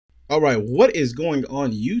All right, what is going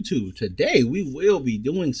on YouTube? Today we will be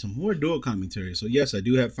doing some more dual commentary. So yes, I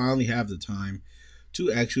do finally have the time to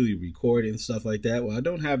actually record and stuff like that. Well, I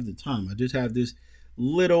don't have the time. I just have this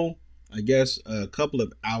little, I guess, a couple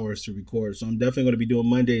of hours to record. So I'm definitely going to be doing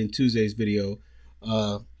Monday and Tuesday's video,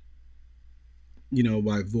 uh,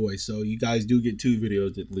 by voice. So you guys do get 2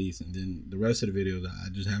 videos at least, and then the rest of the videos I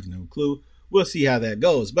just have no clue. We'll see how that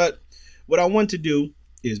goes. But what I want to do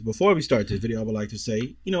is, before we start this video, I would like to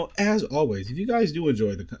say, as always, if you guys do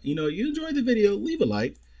enjoy you enjoy the video, leave a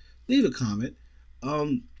like, leave a comment.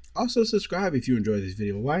 Also subscribe if you enjoy this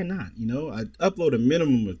video. Why not? I upload a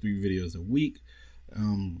minimum of 3 videos a week.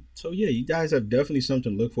 So yeah, you guys have definitely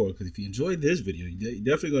something to look for, because if you enjoy this video, you're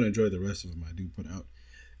definitely going to enjoy the rest of them I do put out.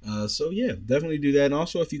 So yeah, definitely do that. And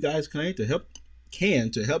also, if you guys can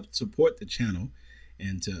help support the channel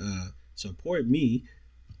and to support me,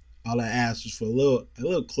 all I ask is for a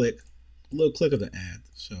little click of the ad.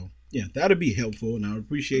 So yeah, that'll be helpful, and I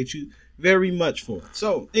appreciate you very much for it.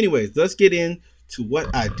 So anyways, let's get into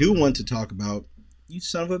what I do want to talk about. You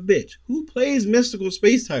son of a bitch, who plays Mystical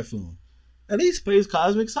Space Typhoon? At least plays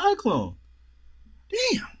Cosmic Cyclone.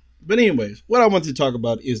 Damn. But anyways, what I want to talk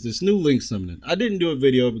about is this new link summoning. I didn't do a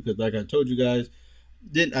video because, like I told you guys,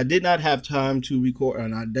 I did not have time to record, or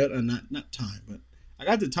not time, but I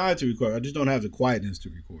got the time to record. I just don't have the quietness to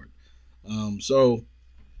record. So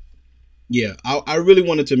yeah, I really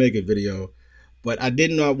wanted to make a video, but I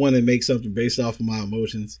did not want to make something based off of my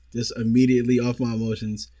emotions, just immediately off my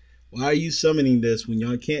emotions. Why are you summoning this when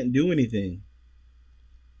y'all can't do anything?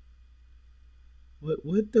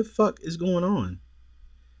 What the fuck is going on?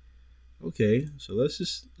 Okay, so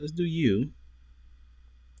let's do you.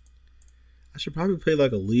 I should probably play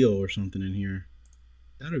like a Leo or something in here.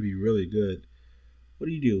 That would be really good. What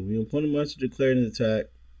do? Your opponent must declare an attack.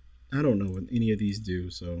 I don't know what any of these do,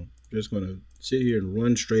 so I'm just going to sit here and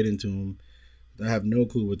run straight into them. I have no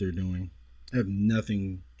clue what they're doing. I have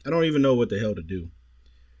nothing. I don't even know what the hell to do.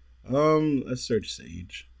 Let's search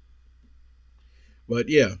Sage. But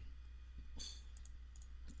yeah,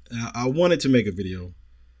 I wanted to make a video,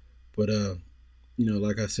 but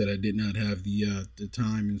like I said, I did not have the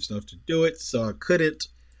time and stuff to do it, so I couldn't.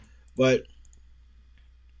 But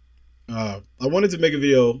I wanted to make a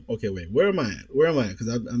video. Okay, wait, where am I at? Because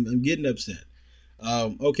I'm getting upset.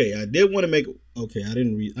 Okay, I did want to make. Okay, I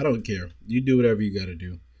didn't read. I don't care. You do whatever you got to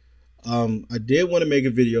do. I did want to make a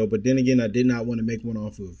video, but then again, I did not want to make one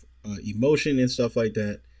off of emotion and stuff like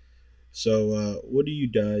that. So, what do you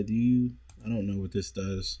die? I don't know what this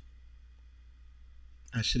does.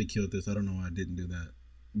 I should have killed this. I don't know why I didn't do that,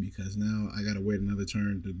 because now I gotta wait another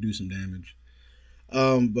turn to do some damage.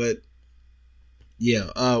 But yeah,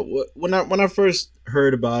 when I first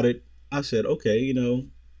heard about it, I said, okay,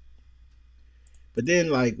 But then,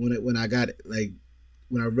 like, when I got it, like,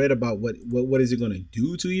 when I read about what is it gonna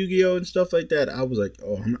do to Yu-Gi-Oh and stuff like that, I was like,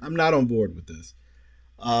 oh, I'm not on board with this.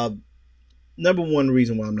 Number one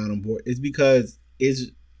reason why I'm not on board is because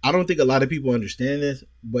I don't think a lot of people understand this,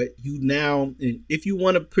 but if you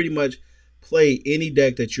want to pretty much play any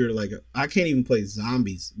deck that you're like, I can't even play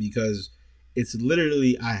zombies because it's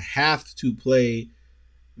literally, I have to play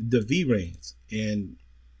the V-Rains, and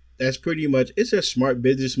that's pretty much, it's a smart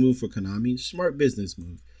business move for Konami. Smart business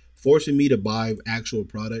move. Forcing me to buy actual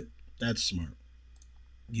product, that's smart.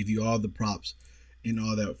 Give you all the props and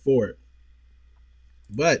all that for it.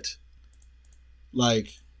 But, like,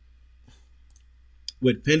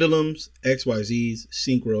 with Pendulums, XYZs,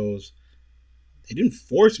 Synchros, they didn't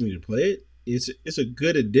force me to play it. It's a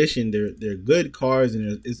good addition. They're good cards,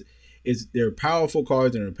 and they're powerful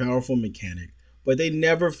cards, and they're a powerful mechanic. But they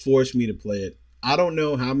never forced me to play it. I don't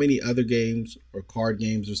know how many other games or card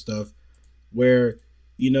games or stuff where,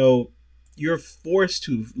 you're forced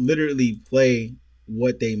to literally play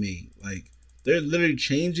what they made. Like, they're literally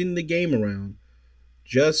changing the game around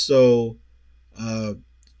just so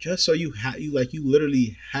you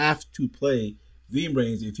literally have to play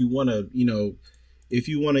V-Brains if you want to, if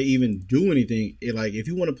you want to even do anything. Like, if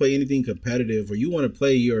you want to play anything competitive, or you want to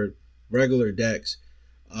play your regular decks,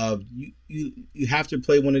 you have to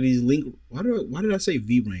play one of these link. Why did I say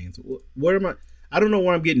V-Rains? Where am I? I don't know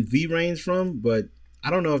where I'm getting V-Rains from, but I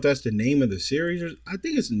don't know if that's the name of the series. I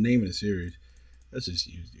think it's the name of the series. Let's just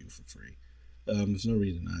use you for free. There's no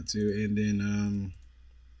reason not to. And then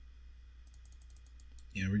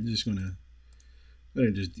yeah, we're just gonna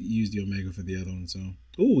just use the Omega for the other one. So,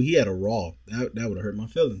 ooh, he had a Raw. That would have hurt my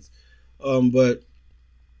feelings. But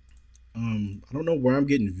I don't know where I'm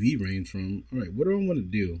getting V-Rain from. All right, what do I want to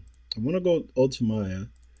do? I want to go Ultimaya.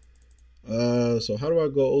 So how do I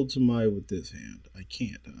go Ultimaya with this hand? I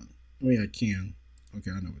can't. I mean, I can. Okay,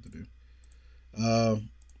 I know what to do.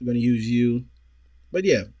 I'm gonna use you. But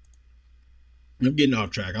yeah, I'm getting off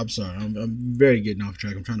track. I'm sorry. I'm very getting off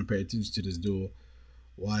track. I'm trying to pay attention to this duel.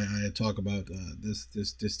 Why I talk about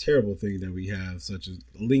this terrible thing that we have, such as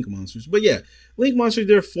link monsters. But yeah, link monsters,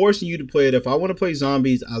 they're forcing you to play it. If I want to play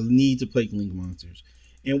zombies, I need to play link monsters.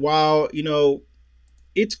 And while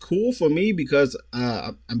it's cool for me because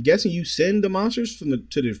I'm guessing you send the monsters from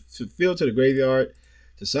the field to the graveyard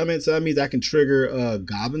to summon. So that means I can trigger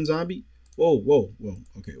goblin zombie. Whoa.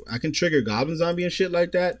 Okay, I can trigger goblin zombie and shit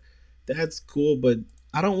like that. That's cool, but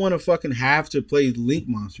I don't want to fucking have to play link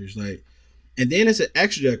monsters like. And then it's an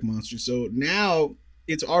extra deck monster. So now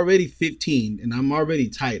it's already 15 and I'm already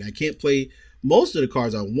tight. I can't play most of the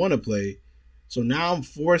cards I want to play. So now I'm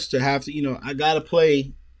forced to have to, I got to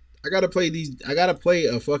play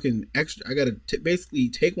a fucking extra. I got to basically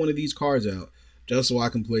take one of these cards out just so I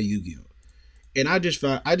can play Yu-Gi-Oh. And I just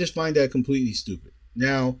find that completely stupid.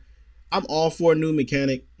 Now, I'm all for a new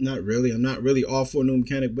mechanic. Not really. I'm not really all for a new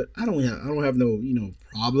mechanic, but I don't have no,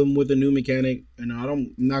 problem with a new mechanic. And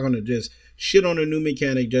I'm not going to just shit on a new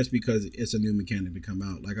mechanic just because it's a new mechanic to come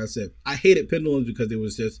out. Like I said, I hated pendulums because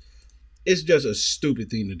it's just a stupid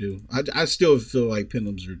thing to do. I still feel like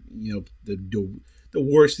pendulums are, the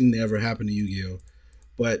worst thing that ever happened to Yu-Gi-Oh.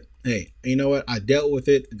 But hey, you know what? I dealt with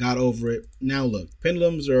it, got over it. Now look,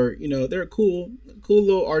 pendulums are, they're a cool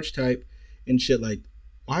little archetype and shit like.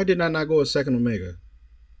 Why did I not go a second Omega?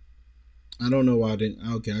 I don't know why I didn't.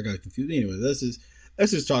 Okay, I got confused. Anyway, let's just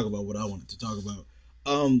talk about what I wanted to talk about.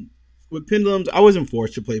 With pendulums, I wasn't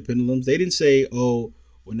forced to play pendulums. They didn't say, oh,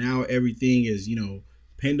 well now everything is,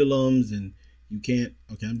 pendulums and you can't.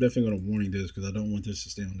 Okay, I'm definitely gonna warning this because I don't want this to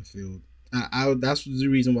stay on the field. That's the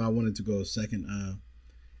reason why I wanted to go a second.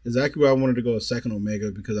 Exactly why I wanted to go a second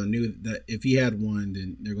Omega because I knew that if he had one,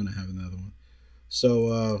 then they're gonna have another one.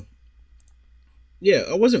 So yeah,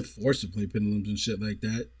 I wasn't forced to play pendulums and shit like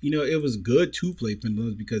that. It was good to play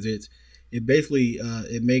pendulums because it basically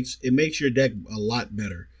it makes your deck a lot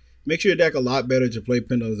better. It makes your deck a lot better to play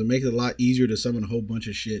pendulums. It makes it a lot easier to summon a whole bunch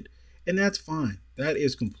of shit, and that's fine. That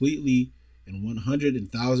is completely and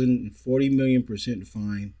 140,000,000%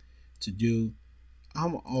 fine to do.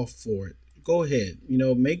 I'm all for it. Go ahead,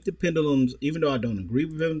 make the pendulums. Even though I don't agree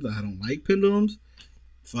with them, I don't like pendulums.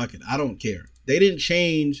 Fuck it, I don't care. They didn't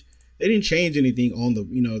change anything on the,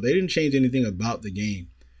 they didn't change anything about the game.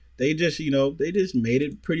 They just, they just made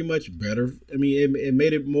it pretty much better. I mean, it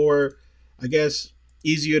made it more, I guess,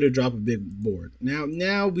 easier to drop a big board.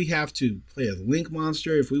 Now we have to play a link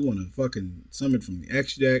monster if we want to fucking summon from the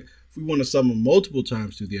extra deck. If we want to summon multiple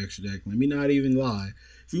times through the extra deck, let me not even lie.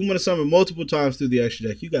 If we want to summon multiple times through the extra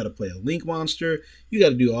deck, you got to play a link monster. You got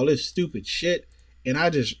to do all this stupid shit. And I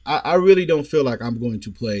really don't feel like I'm going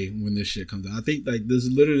to play when this shit comes out. I think like this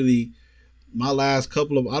is literally my last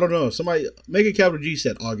couple of, I don't know, somebody, Mega Capital G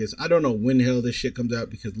said August. I don't know when the hell this shit comes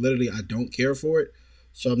out because literally I don't care for it.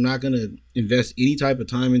 So I'm not going to invest any type of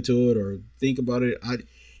time into it or think about it.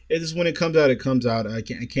 It's just when it comes out, it comes out. I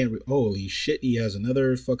can't, holy shit, he has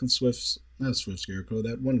another fucking not Swift Scarecrow,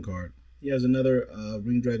 that one card. He has another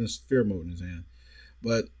Ring Dragon Sphere Mode in his hand.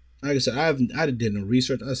 But like I said, I did no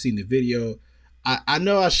research. I've seen the video. I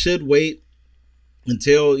know I should wait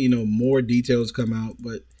until, more details come out,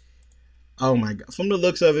 but oh my god, from the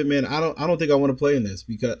looks of it, man, I don't think I want to play in this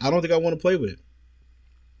because I don't think I want to play with it.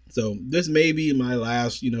 So this may be my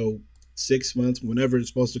last, 6 months, whenever it's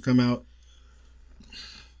supposed to come out,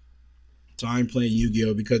 time playing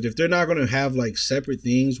Yu-Gi-Oh! Because if they're not going to have like separate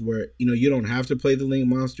things where, you don't have to play the Link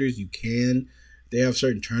monsters, you can. They have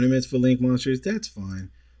certain tournaments for Link monsters, that's fine.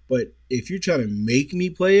 But if you're trying to make me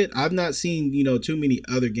play it, I've not seen, too many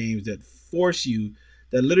other games that force you,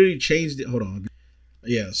 that literally changed it. Hold on.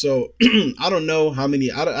 Yeah, so I don't know how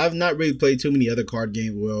many. I've not really played too many other card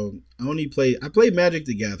games. Well, I played Magic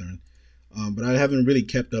the Gathering, but I haven't really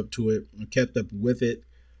kept up to it or kept up with it.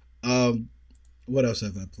 What else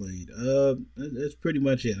have I played? That's pretty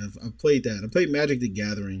much it. I've played that. I played Magic the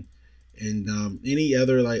Gathering, and any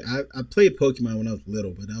other like I played Pokemon when I was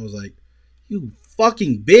little, but I was like, you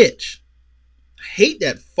fucking bitch! I hate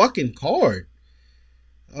that fucking card.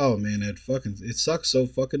 Oh man, it sucks so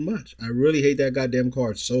fucking much. I really hate that goddamn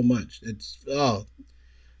card so much.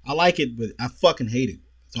 I like it, but I fucking hate it.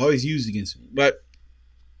 It's always used against me. But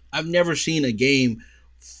I've never seen a game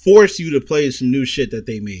force you to play some new shit that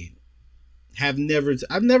they made. I've never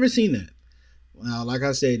seen that. Well, like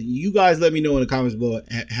I said, you guys let me know in the comments below.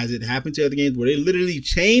 Has it happened to other games where they literally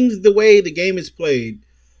changed the way the game is played?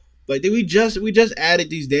 Like we just added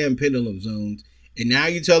these damn pendulum zones, and now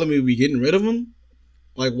you're telling me we're getting rid of them?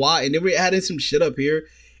 Like why? And then we're adding some shit up here.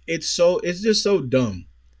 It's just so dumb.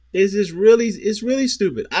 it's really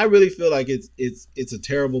stupid. I really feel like it's a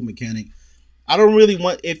terrible mechanic. I don't really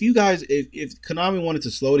want, if you guys, if Konami wanted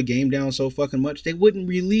to slow the game down so fucking much, they wouldn't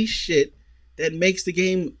release shit that makes the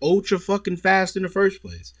game ultra fucking fast in the first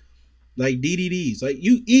place. Like DDDs. Like,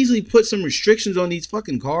 you easily put some restrictions on these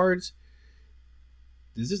fucking cards.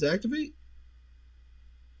 Does this activate?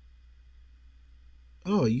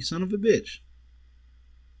 Oh, you son of a bitch.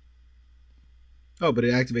 Oh, but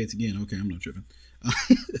it activates again. Okay, I'm not tripping.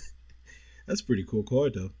 That's a pretty cool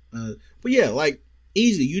card though. But yeah, like,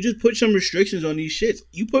 easy. You just put some restrictions on these shits.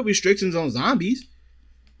 You put restrictions on zombies.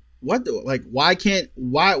 What the, like, why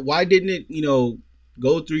didn't it,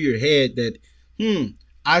 go through your head that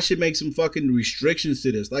I should make some fucking restrictions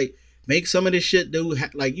to this? Like, make some of this shit do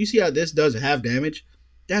like, you see how this does half damage?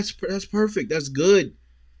 That's perfect. That's good.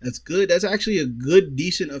 That's good. That's actually a good,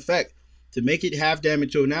 decent effect to make it half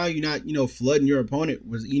damage. So now you're not, flooding your opponent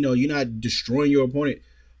with, you're not destroying your opponent.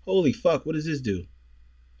 Holy fuck, what does this do?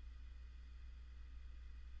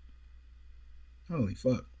 Holy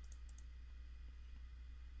fuck.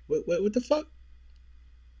 What the fuck?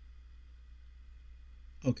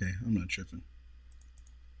 Okay, I'm not tripping.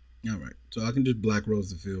 Alright, so I can just black rose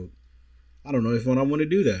the field. I don't know if I want to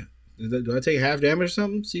do that. Do I take half damage or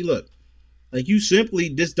something? See, look. Like, you simply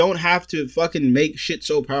just don't have to fucking make shit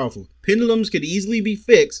so powerful. Pendulums could easily be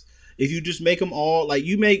fixed if you just make them all, like,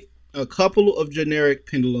 you make a couple of generic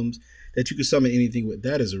pendulums that you can summon anything with.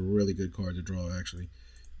 That is a really good card to draw, actually.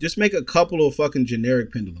 Just make a couple of fucking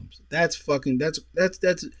generic pendulums. That's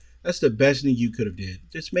the best thing you could have did.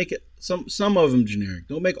 Just make it some of them generic.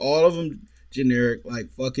 Don't make all of them generic.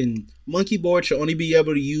 Like, fucking monkey board should only be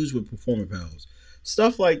able to use with performer pals.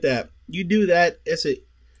 Stuff like that. You do that, it's a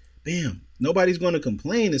bam. Nobody's going to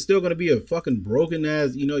complain. It's still going to be a fucking broken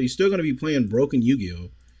ass, you're still going to be playing broken Yu-Gi-Oh!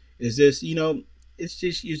 It's just,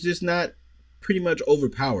 it's just not pretty much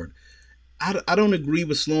overpowered. I don't agree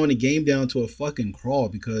with slowing the game down to a fucking crawl,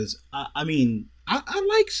 because I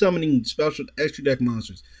like summoning special extra deck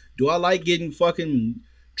monsters. Do I like getting fucking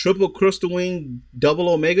triple crystal wing, double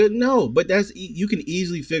omega? No, but you can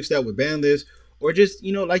easily fix that with bandless, or just,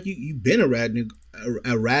 like you've been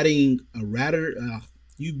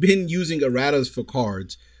you've been using erratas for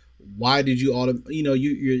cards. Why did you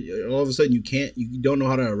you're all of a sudden you don't know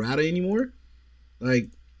how to errata anymore? Like,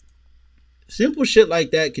 simple shit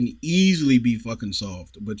like that can easily be fucking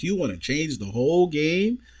solved. But you want to change the whole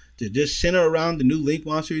game to just center around the new Link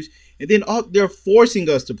monsters, and then they're forcing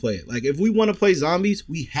us to play it. Like, if we want to play zombies,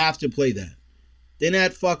 we have to play that. Then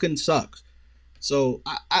that fucking sucks. So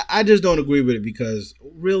I just don't agree with it, because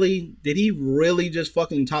really, did he really just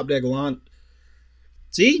fucking top deck Lon?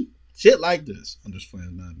 See? Shit like this. I'm just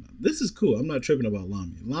playing. This is cool. I'm not tripping about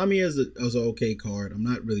Lamia. Lamia is an okay card. I'm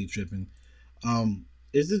not really tripping.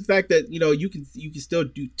 Is the fact that, you can still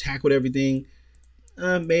do tack with everything.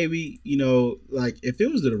 Maybe, like, if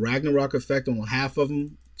it was the Ragnarok effect on half of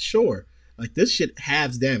them, sure. Like, this shit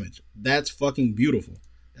halves damage. That's fucking beautiful.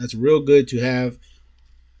 That's real good to have.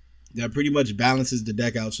 That pretty much balances the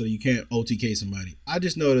deck out so you can't OTK somebody. I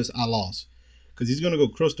just noticed I lost, because he's going to go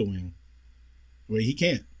Crystal Wing. Wait, he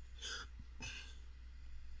can't.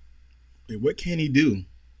 Wait, what can he do?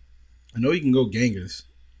 I know he can go Genghis,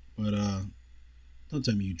 but don't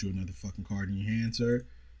tell me you drew another fucking card in your hand, sir.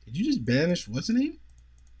 Did you just banish what's the name?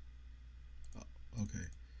 Oh, okay.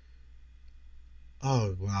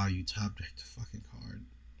 Oh, wow, you top decked the fucking card.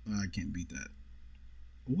 I can't beat that.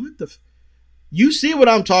 What the you see what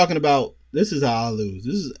I'm talking about? This is how I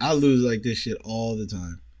lose. I lose like this shit all the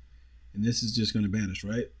time. And this is just gonna banish,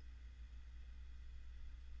 right?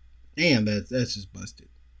 And that's just busted.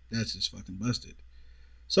 That's just fucking busted.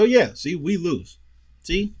 So yeah, see, we lose.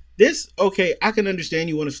 See? This, okay, I can understand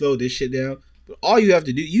you want to slow this shit down, but all you have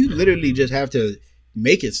to do, you literally just have to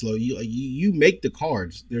make it slow. You make the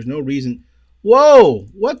cards. There's no reason. Whoa,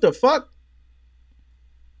 what the fuck?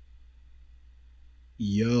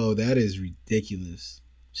 Yo, that is ridiculous.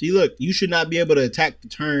 See, look, you should not be able to attack the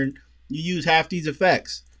turn. You use half these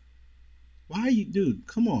effects. Why are you, dude?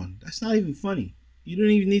 Come on, that's not even funny. You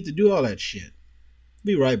don't even need to do all that shit.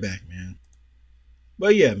 Be right back, man.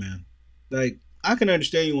 But yeah, man, like, I can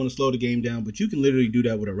understand you want to slow the game down, but you can literally do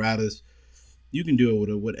that with erratas. You can do it with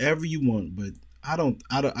whatever you want, but I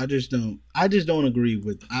just don't agree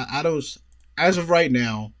with, I don't, as of right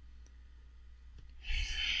now.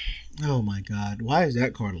 Oh my God, why is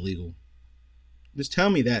that card illegal? Just tell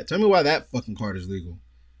me that. Tell me why that fucking card is legal.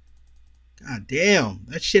 God damn,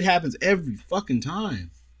 that shit happens every fucking time.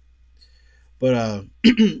 But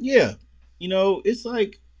yeah, it's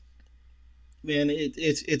like, man,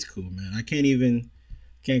 it's cool, man. I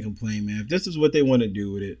can't complain, man. If this is what they want to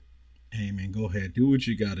do with it, hey man, go ahead, do what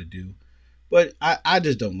you gotta do. But I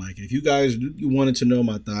just don't like it. If you guys you wanted to know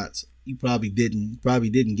my thoughts, you probably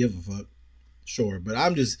didn't give a fuck. Sure, but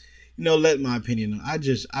I'm just letting my opinion know. I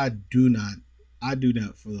do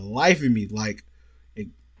not for the life of me like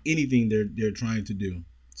anything they're trying to do.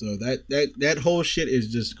 So that whole shit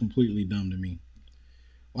is just completely dumb to me.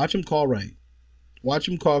 Watch him call right. Watch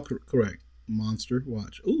him call correct. Monster,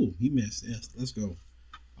 watch. Ooh, he missed. Yes, let's go.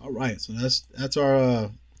 All right, so that's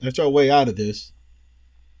our way out of this.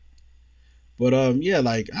 But yeah,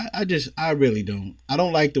 like I really don't. I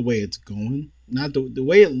don't like the way it's going. Not the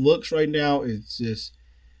way it looks right now. It's just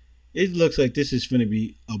it looks like this is gonna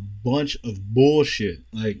be a bunch of bullshit.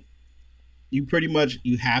 Like you pretty much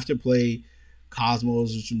you have to play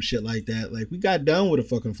Cosmos or some shit like that. Like we got done with the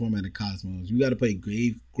fucking format of Cosmos. You got to play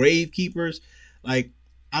grave keepers. Like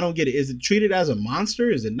I don't get it. Is it treated as a monster?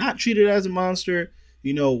 Is it not treated as a monster?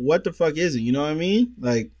 What the fuck is it? You know what I mean?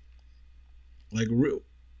 Like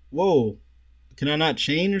whoa, can I not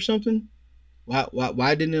chain or something?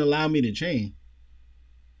 Why didn't it allow me to chain?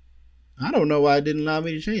 I don't know why it didn't allow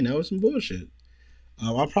me to chain. That was some bullshit.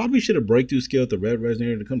 I probably should have breakthrough skill the red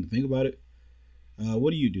resonator to come to think about it.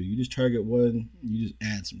 What do? You just target one. You just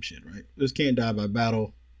add some shit, right? This can't die by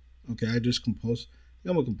battle. Okay, I just compose.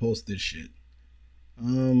 I'm gonna compose this shit.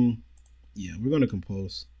 Yeah, we're gonna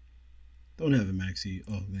compose. Don't have a maxi.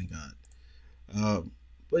 Oh, thank God.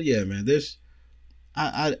 But yeah, man,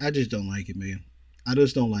 I just don't like it, man. I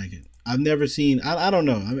just don't like it. I've never seen. I don't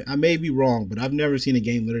know. I may be wrong, but I've never seen a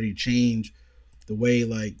game literally change the way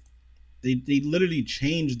like they literally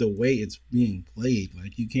change the way it's being played.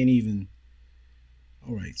 Like you can't even.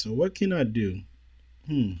 All right, so what can I do?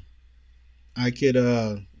 I could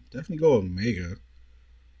definitely go Omega.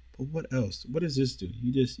 But what else? What does this do?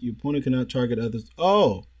 Your opponent cannot target others.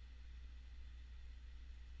 Oh.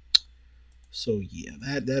 So yeah,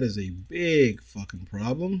 that is a big fucking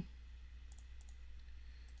problem.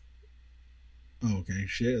 Oh, okay,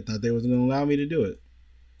 shit. I thought they wasn't gonna allow me to do it.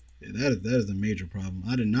 Yeah, that is a major problem.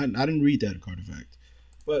 I didn't read that artifact.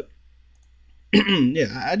 But yeah,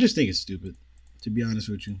 I just think it's stupid, to be honest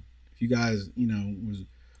with you. If you guys, was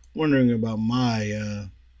wondering about my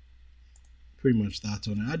pretty much thoughts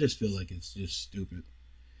on it, I just feel like it's just stupid.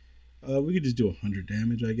 We could just do 100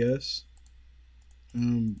 damage, I guess.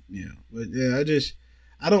 Yeah, but yeah,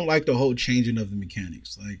 I don't like the whole changing of the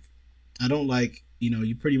mechanics. Like, I don't like,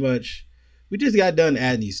 you pretty much, we just got done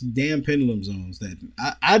adding these damn pendulum zones that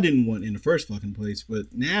I didn't want in the first fucking place,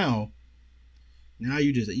 but now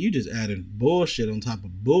you just added bullshit on top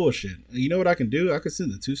of bullshit. You know what I can do? I could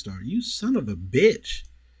send the 2-star. You son of a bitch.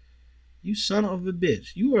 You son of a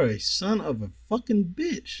bitch. You are a son of a fucking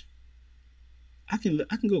bitch. I can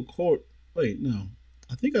go court. Wait, no.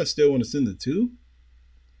 I think I still want to send the 2.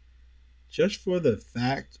 Just for the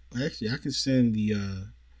fact, actually, I can send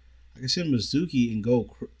Mizuki and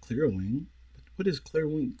go Clearwing. What is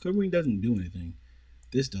Clearwing? Clearwing doesn't do anything.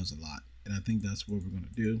 This does a lot, and I think that's what we're gonna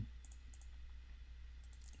do.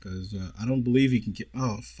 Because I don't believe he can kill.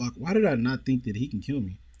 Oh fuck! Why did I not think that he can kill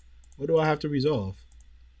me? What do I have to resolve?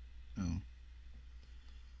 Oh,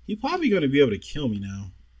 he's probably gonna be able to kill me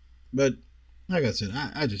now. But like I said,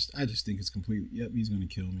 I just think it's complete. Yep, he's gonna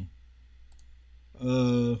kill me.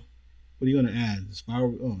 What are you gonna add? The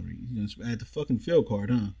spiral? Oh, you're gonna add the fucking field card,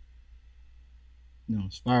 huh? No,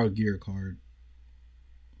 spiral gear card.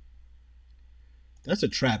 That's a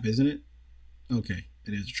trap, isn't it? Okay,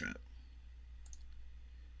 it is a trap.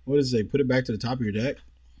 What does it say? Put it back to the top of your deck.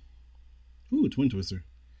 Ooh, Twin Twister.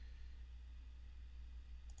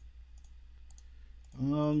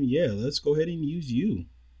 Yeah, let's go ahead and use you.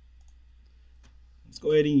 Let's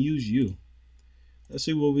go ahead and use you. Let's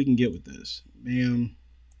see what we can get with this. Bam.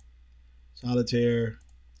 Solitaire.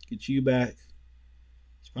 Get you back.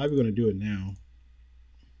 It's probably going to do it now.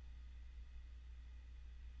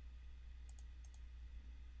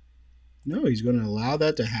 No, he's going to allow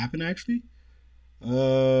that to happen, actually.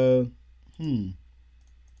 Because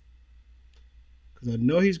I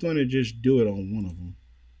know he's going to just do it on one of them.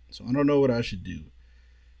 So I don't know what I should do.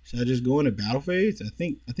 Should I just go into battle phase? I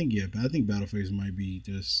think yeah, but I think battle phase might be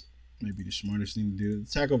the smartest thing to do.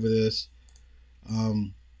 Attack over this.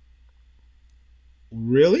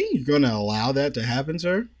 Really? You're going to allow that to happen,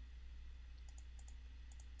 sir?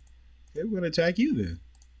 Okay, we're going to attack you then.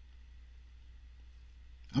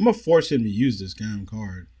 I'm going to force him to use this damn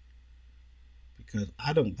card. Because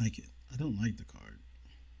I don't like it. I don't like the card.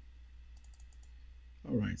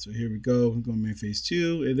 Alright, so here we go. We're going to main phase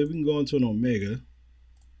 2. And then we can go into an Omega.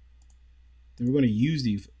 Then we're going to use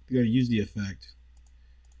the effect.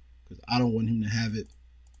 Because I don't want him to have it.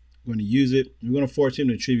 We're going to use it. We're going to force him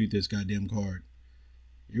to tribute this goddamn card.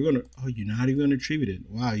 You're gonna. Oh, you're not even gonna attribute it.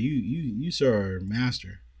 Wow, you sir are a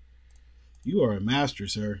master. You are a master,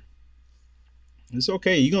 sir. It's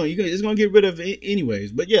okay. It's gonna get rid of it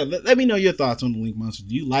anyways. But yeah, let me know your thoughts on the Link Monster.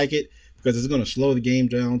 Do you like it? Because it's gonna slow the game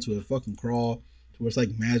down to a fucking crawl, to where it's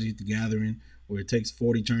like Magic the Gathering, where it takes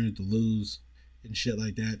 40 turns to lose and shit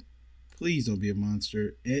like that. Please don't be a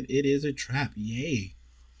monster. And it is a trap. Yay.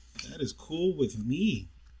 That is cool with me.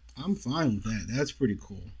 I'm fine with that. That's pretty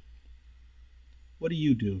cool. What do?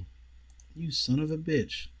 You son of a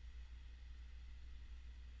bitch.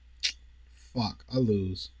 Fuck. I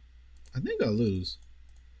lose. I think I lose.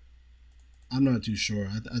 I'm not too sure.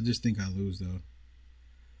 I just think I lose though.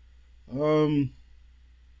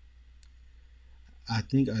 I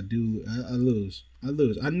think I do. I lose. I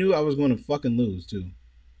lose. I knew I was going to fucking lose too.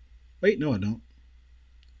 Wait, no, I don't.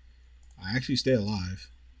 I actually stay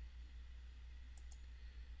alive.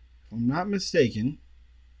 If I'm not mistaken.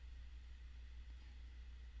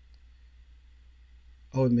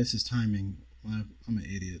 Oh, it misses timing. I'm an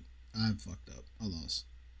idiot. I fucked up. I lost.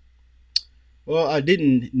 Well, I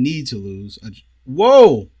didn't need to lose.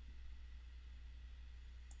 Whoa!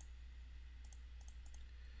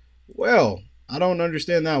 Well, I don't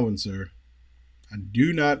understand that one, sir. I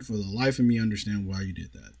do not, for the life of me, understand why you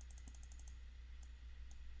did that.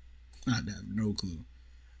 I have no clue.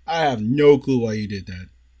 I have no clue why you did that.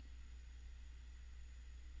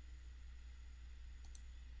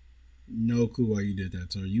 No clue why you did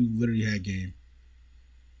that, sir. You literally had game.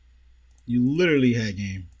 You literally had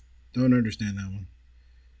game. Don't understand that one.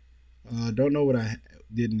 Don't know what I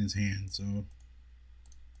did in his hand, so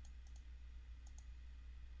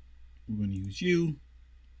we're going to use you.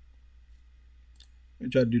 We're going to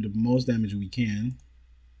try to do the most damage we can.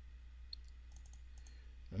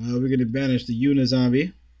 We're going to banish the Yuna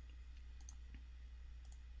zombie.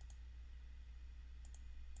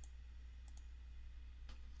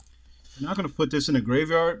 I'm not going to put this in a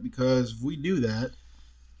graveyard, because if we do that,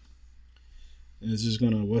 it's just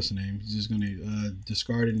going to, what's the name? He's just going to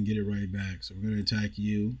discard it and get it right back. So we're going to attack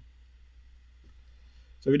you.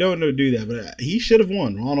 So we don't know to do that, but he should have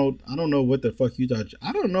won. Ronald, I don't know what the fuck you thought.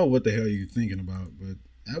 I don't know what the hell you're thinking about, but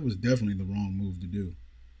that was definitely the wrong move to do.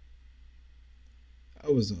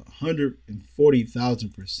 That was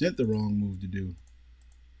 140,000% the wrong move to do.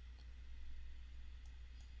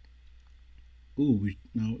 Ooh,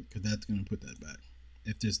 no, because that's going to put that back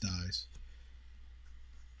if this dies.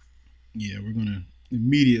 Yeah, we're going to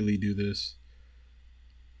immediately do this.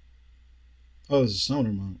 Oh, it's a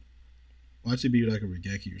Sonar Monk. Watch it be like a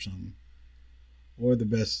Regeki or something. Or the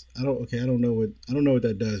best. I don't know what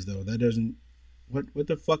that does though. That doesn't. What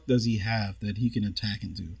the fuck does he have that he can attack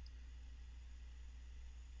into?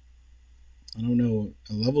 I don't know.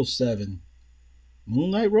 A level 7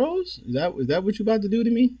 Moonlight Rose? Is that what you about to do to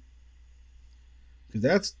me?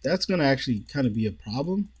 Because that's gonna actually kind of be a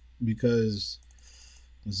problem, because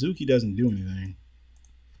Mizuki doesn't do anything.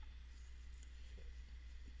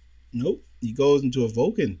 Nope. He goes into a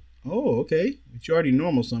Vulcan. Oh, okay. It's already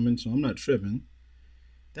normal summon, so I'm not tripping.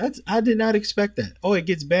 I did not expect that. Oh, it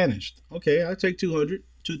gets banished. Okay, I'll take 200,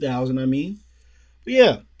 2,000. I mean, but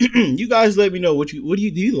yeah, you guys let me know do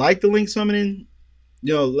you like the link summoning?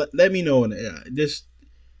 You know, let me know. And just,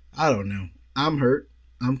 I don't know. I'm hurt.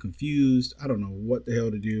 I'm confused. I don't know what the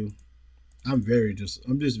hell to do. I'm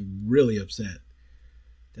just really upset.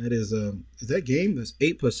 That is that game? That's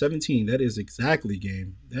 8 plus 17. That is exactly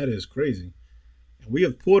game. That is crazy. And we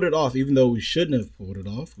have pulled it off, even though we shouldn't have pulled it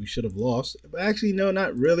off. We should have lost. But actually, no,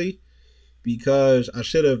 not really. Because I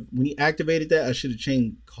should have, when he activated that, I should have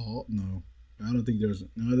changed call. No, I don't think there's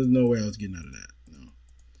no way I was getting out of that. No,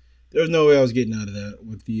 there's no way I was getting out of that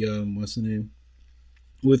with the what's the name?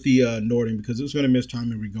 With the Norden, because it was going to miss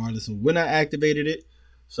timing regardless of when I activated it.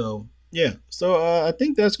 So yeah, so I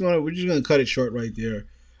think we're just gonna cut it short right there.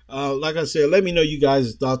 Like I said, let me know you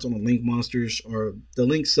guys' thoughts on the link monsters or the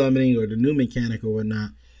link summoning or the new mechanic or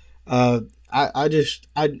whatnot.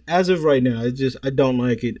 As of right now, I don't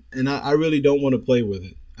like it, and I really don't want to play with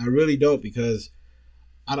it. I really don't, because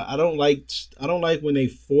I don't like when they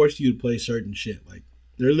force you to play certain shit. Like,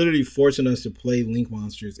 they're literally forcing us to play link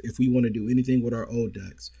monsters if we want to do anything with our old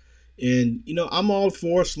decks. And I'm all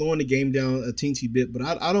for slowing the game down a teensy bit, but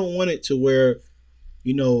I don't want it to where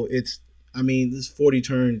this 40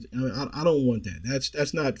 turns. I don't want that.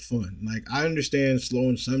 That's not fun. Like, I understand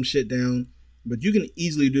slowing some shit down, but you can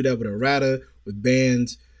easily do that with errata, with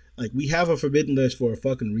bans. Like, we have a forbidden list for a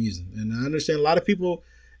fucking reason. And I understand a lot of people.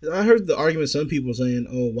 I heard the argument, some people saying,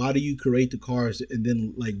 "Oh, why do you create the cards and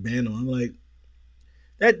then like ban them?" I'm like,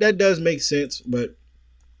 that does make sense, but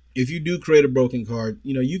if you do create a broken card,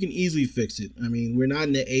 you can easily fix it. I mean, we're not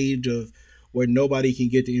in the age of where nobody can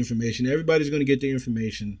get the information. Everybody's going to get the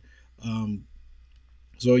information.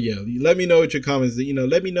 So yeah, let me know what your comments.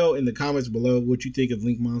 Let me know in the comments below what you think of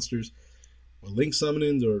link monsters or link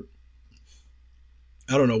summonings, or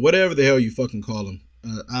I don't know, whatever the hell you fucking call them.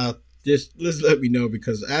 Just let me know,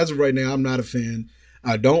 because as of right now, I'm not a fan.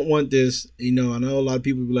 I don't want this. I know a lot of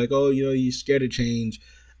people be like, oh, you're scared of change.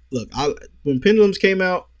 Look, when Pendulums came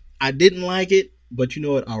out, I didn't like it, but you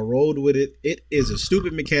know what? I rolled with it. It is a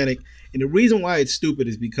stupid mechanic, and the reason why it's stupid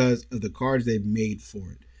is because of the cards they've made for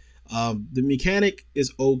it. The mechanic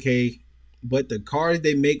is okay, but the cards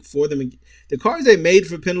they make for them, the cards they made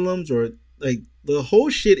for Pendulums, or like the whole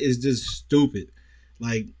shit is just stupid.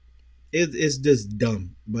 Like it's just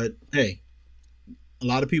dumb. But hey, a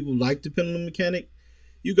lot of people like the Pendulum mechanic.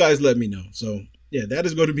 You guys let me know. So yeah, that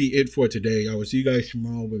is going to be it for today. I will see you guys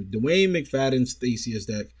tomorrow with Dwayne McFadden's Theseus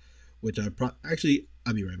deck, which I'll be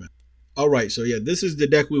right back. All right, so yeah, this is the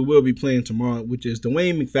deck we will be playing tomorrow, which is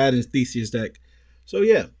Dwayne McFadden's Theseus deck. So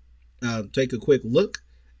yeah, take a quick look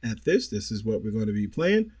at this. This is what we're going to be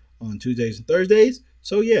playing on Tuesdays and Thursdays.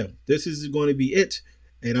 So yeah, this is going to be it,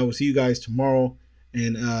 and I will see you guys tomorrow.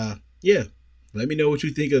 And yeah, let me know what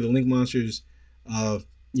you think of the link monsters.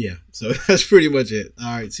 Yeah, so that's pretty much it.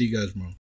 All right, see you guys tomorrow.